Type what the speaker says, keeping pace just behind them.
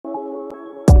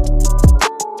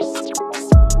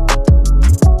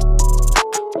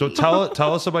So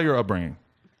tell us about your upbringing.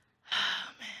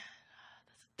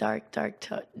 Dark.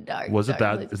 Was it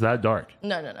that? Place. Is that dark?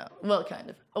 No. Well, kind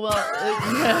of. Well,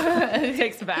 it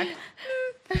takes it back.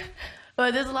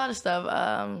 But there's a lot of stuff.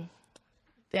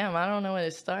 Damn, I don't know where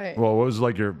to start. Well, what was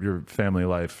like your family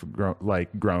life like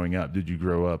growing up? Did you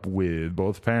grow up with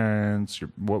both parents?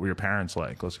 What were your parents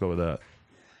like? Let's go with that.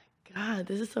 God,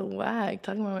 this is so whack.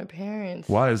 Talking about my parents.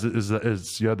 Why is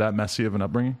you had that messy of an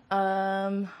upbringing?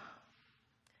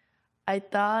 I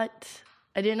thought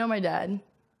I didn't know my dad.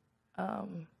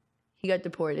 He got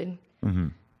deported. Mm-hmm.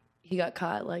 He got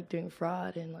caught like doing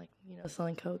fraud and like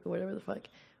selling coke or whatever the fuck.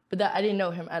 But that I didn't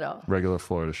know him at all. Regular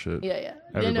Florida shit. Yeah.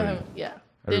 Didn't know him. Yeah.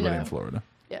 Everybody in Florida.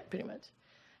 Yeah, pretty much.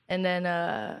 And then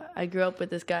I grew up with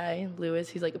this guy, Lewis.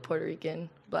 He's like a Puerto Rican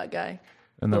black guy.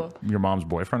 And your mom's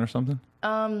boyfriend or something?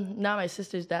 Not my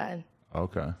sister's dad.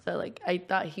 Okay. So like I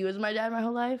thought he was my dad my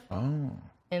whole life. Oh.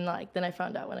 And like then I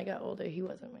found out when I got older he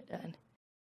wasn't my dad.